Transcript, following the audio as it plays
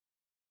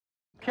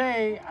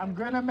Okay, I'm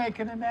gonna make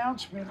an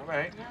announcement. All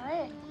right.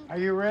 Are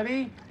you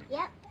ready?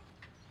 Yep.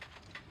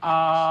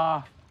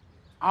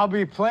 I'll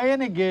be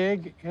playing a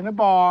gig in a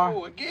bar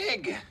Oh, a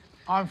gig.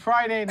 on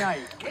Friday night.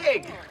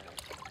 Gig.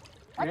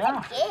 What's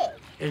Yeah.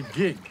 a gig? A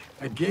gig.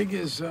 A gig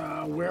is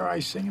where I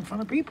sing in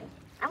front of people.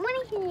 I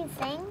want to hear you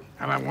sing.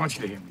 And I want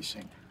you to hear me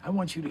sing. I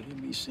want you to hear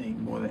me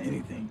sing more than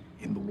anything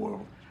in the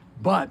world.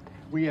 But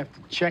we have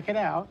to check it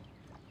out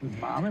with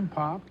Mom and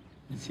Pop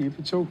and see if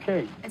it's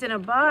okay. It's in a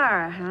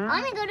bar, huh?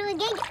 I want to go to a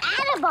gig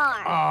at a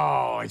bar.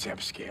 Oh, it's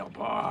upscale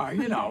bar.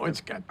 You know,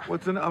 it's got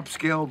What's an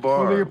upscale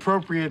for the bar?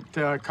 appropriate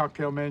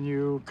cocktail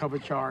menu, cover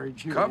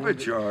charge. You know, Cover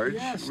charge?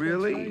 Yes, that's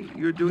Really? right.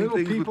 You're doing Little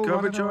things with people cover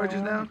running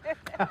charges around.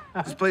 now?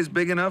 This place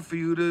big enough for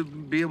you to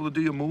be able to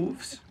do your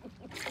moves?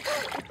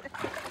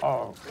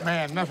 Oh,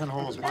 man, nothing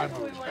holds my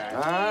moves back.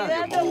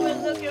 That's what we're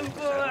looking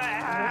for.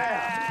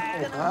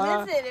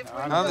 Listen, if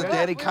we're Now the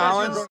Daddy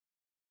Collins?